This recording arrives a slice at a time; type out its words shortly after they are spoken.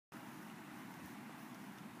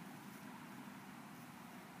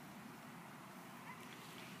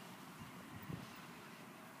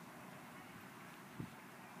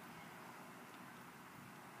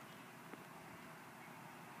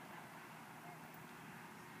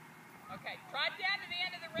Okay, trot down to the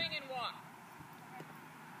end of the ring and walk.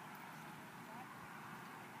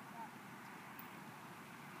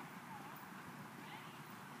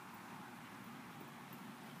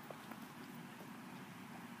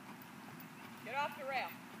 Get off the rail.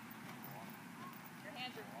 Your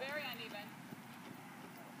hands are very uneven.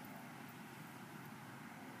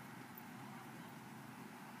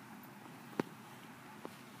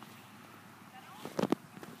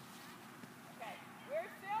 Okay, we're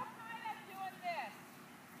still kind of doing this.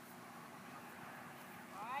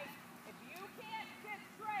 All right, if you can't sit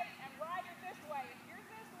straight and ride it this way, if you're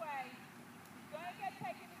this way, you're going to get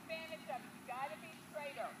taken advantage of. You've got to be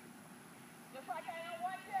straighter. Just like I don't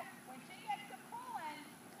want you, when she gets to pulling,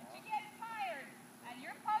 and she gets tired, and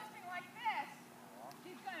you're posting like this,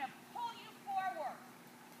 she's going to pull you forward.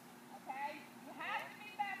 Okay? You have to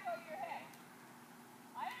be back over your head.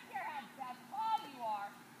 I don't care how tall you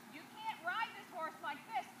are. You can't ride this horse like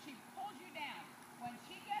this. She pulls you down. When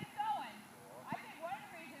she gets going, I think one of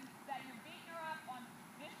the reasons that you're beating her up on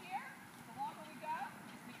this year, the longer we go,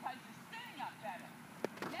 is because you're sitting up better.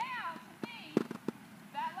 Now, to me,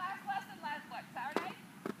 that last lesson, what, Saturday?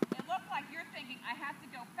 It looked like you're thinking, I have to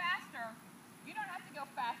go faster. You don't have to go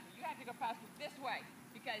faster. You have to go faster this way.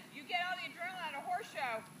 Because you get all the adrenaline out of horse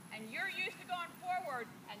show, and you're used to going forward,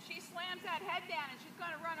 and she slams that head down, and she's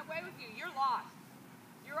going to run away with you. You're lost.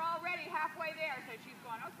 You're already halfway there, so she's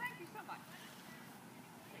going, oh, thank you so much.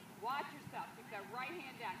 Okay, watch yourself. Keep that right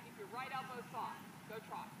hand down. Keep your right elbow soft. Go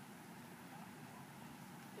trot.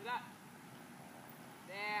 Sit up.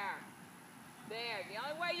 There. There. The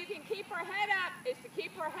only way you can keep her head up is to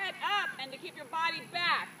keep her head up and to keep your body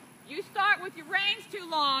back. You start with your reins too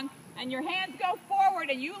long and your hands go forward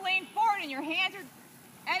and you lean forward and your hands are...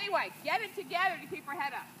 Anyway, get it together to keep her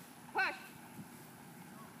head up. Push.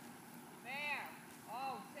 There.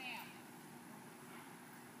 Oh, Sam.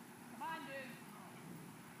 Come on, dude.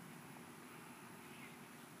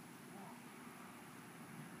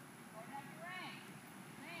 Open up your reins.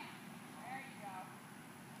 Sam. There you go.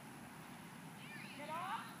 Get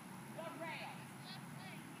off the rail.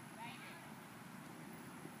 Thank you.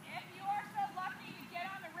 If you are so lucky to get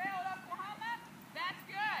on the rail at Oklahoma, that's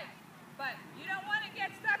good. But you don't want to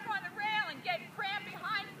get stuck on the rail and get crammed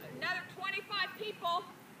behind another 25 people.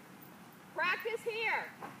 Practice here.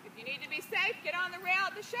 If you need to be safe, get on the rail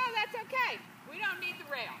at the show, that's okay. We don't need the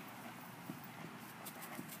rail.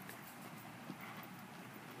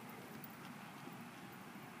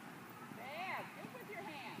 There, good with your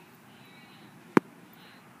hands.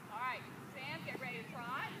 All right, Sam, get ready to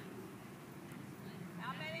trot.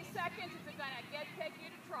 How many seconds is it going to take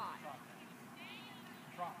you to trot?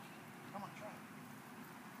 Trot. Come on, trot.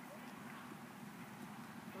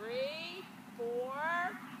 3, 4,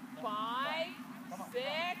 5, 6,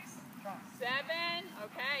 7.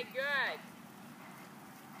 Okay, good.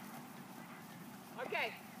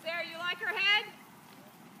 Okay, Sarah, you like her head?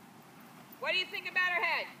 What do you think about her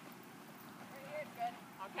head? Right here is good.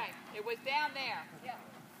 Okay, it was down there. Yeah.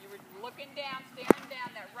 You were looking down, staring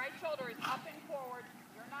down. That right shoulder is up and forward.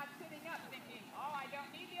 You're not sitting up thinking, oh, I don't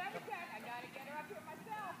need the overcheck. I got to get her up here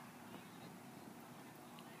myself.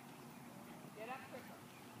 Get up quicker.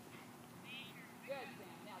 Good,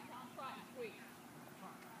 Sam. Now, Tom, trot and squeeze.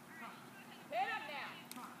 Hit him now.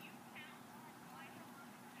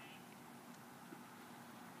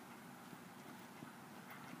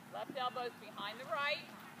 Left elbow's behind the right.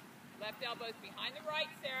 Left elbow's behind the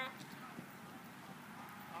right, Sarah.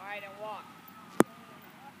 All right, and walk.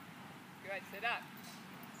 Good, sit up.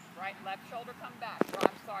 Right, left shoulder come back.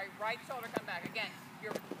 I'm sorry, right shoulder come back. Again,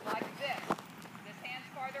 you're like this. This hand's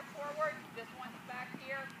farther forward, this one's back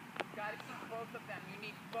here. You've got to keep both of them. You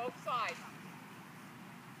need both sides.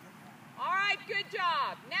 All right, good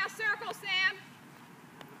job. Now circle, Sam.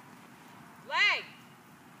 Leg.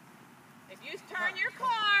 If you turn your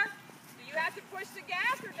car, do you have to push the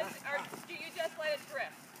gas or do you just let it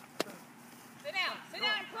drift? Sit down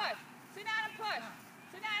and push. Sit down and push.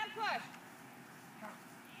 Sit down and push.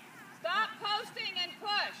 Stop posting and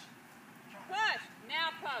push. Push.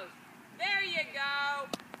 Now post. There you go.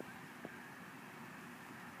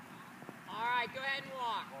 All right, go ahead and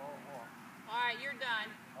walk. All right, you're done.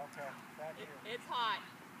 Okay, thank you. It's hot.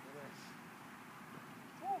 It is.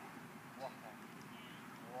 Woo. Walk now.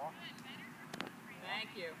 Walk. Thank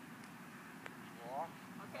you. Walk.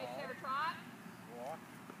 Okay, Sarah, trot. Walk.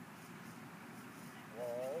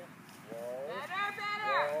 Roll. Roll.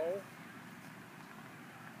 Better. Roll.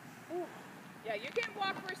 Whew. Yeah, you can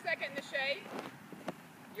walk for a second in the shade.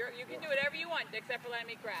 You can do whatever you want, except for letting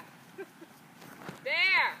me grab.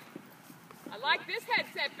 There. I like this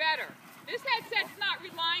headset better. This headset's not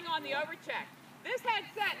relying on the overcheck. This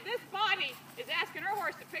headset, this body is asking her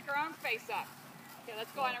horse to pick her own face up. Okay,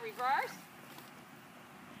 let's go on a reverse.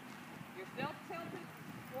 You're still tilted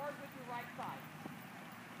forward with your right side.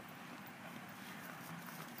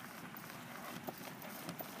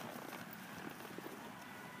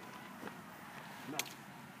 No.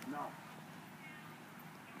 No.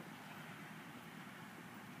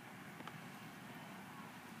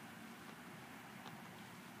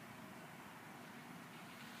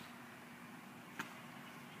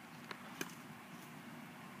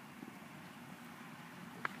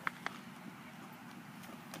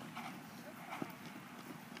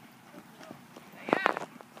 Stay up.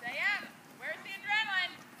 Stay up. Where's the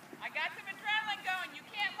adrenaline? I got some adrenaline going. You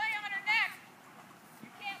can't lay on her neck. You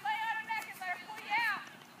can't lay on her neck and let her pull you out.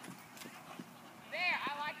 There,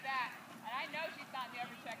 I like that. And I know she's not in the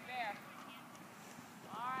upper check there.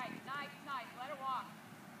 All right, nice, nice. Let her walk.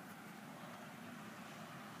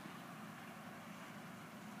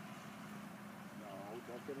 No,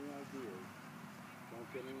 don't get any ideas. Don't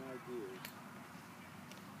get any ideas.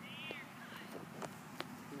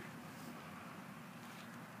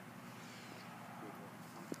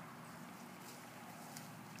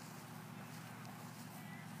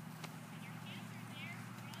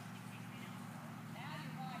 Now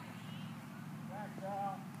you like it. Back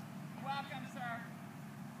down. Welcome, sir.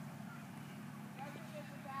 Go through this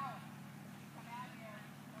without. Come out here.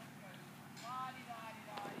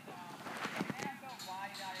 La-di-da-di-da-di-da. And go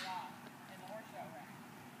la-di-da-di-da in the horse show ring.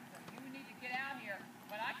 So you need to get out here.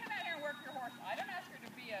 When I come out here and work your horse, I don't ask her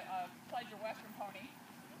to be a pleasure western pony.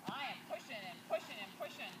 I am pushing and pushing and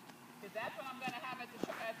pushing because that's what I'm going to have at the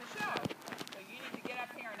show. So you need to get up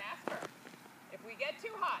here and ask her. If we get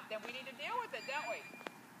too hot, then we need to deal with it, don't we?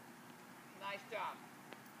 Nice job.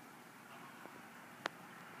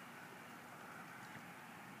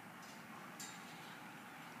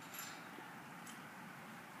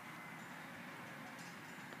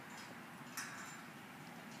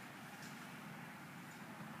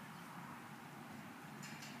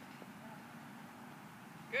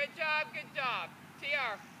 Good job, good job.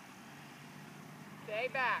 TR. Stay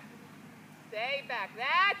back. Stay back.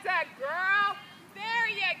 That's a girl. There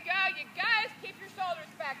you go. You guys keep your shoulders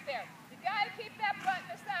back there. You got to keep that butt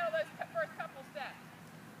in the saddle those first couple steps.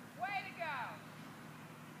 Way to go.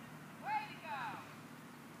 Way to go.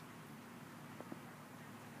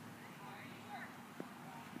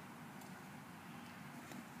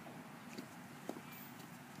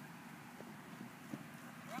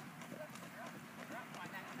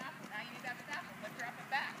 Now you need that snaffle. Lift her up and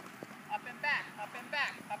back. Up and back, up and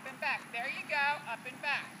back, up and back. There you go, up and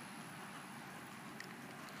back.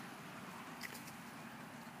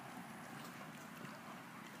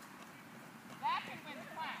 That can win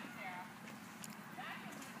the class, Sarah. That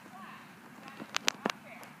can win the class. Up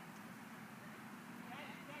there.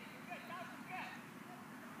 Steady, steady. You're good. No, you're good.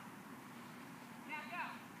 Now go.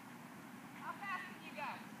 How fast can you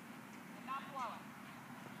go? And not blow it.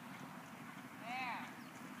 There.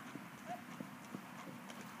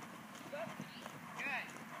 Good.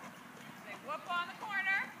 Say whoop on the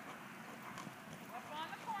corner.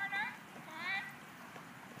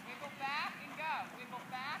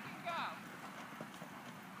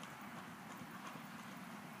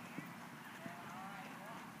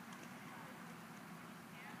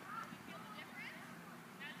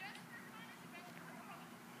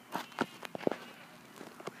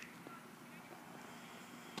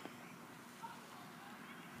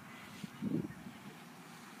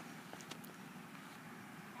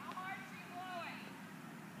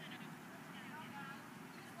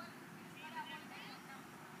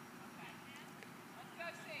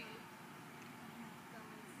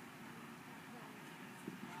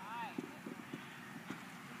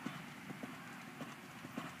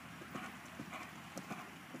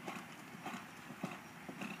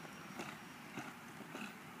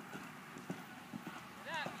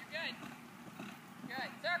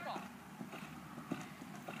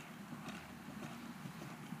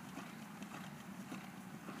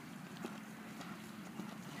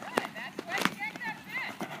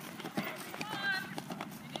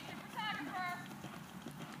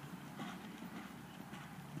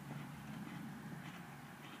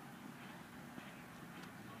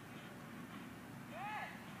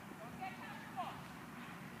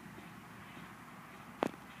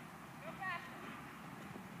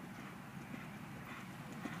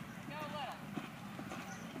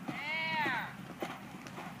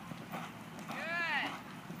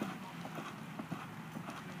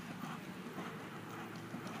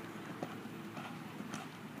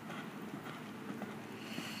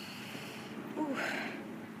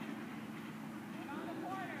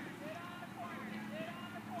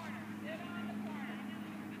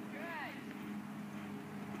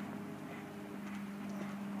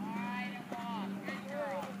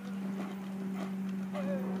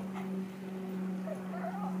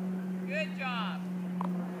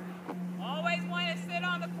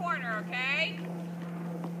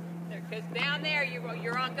 down there,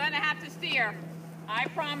 you're gonna have to steer. I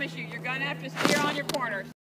promise you, you're gonna have to steer on your corners.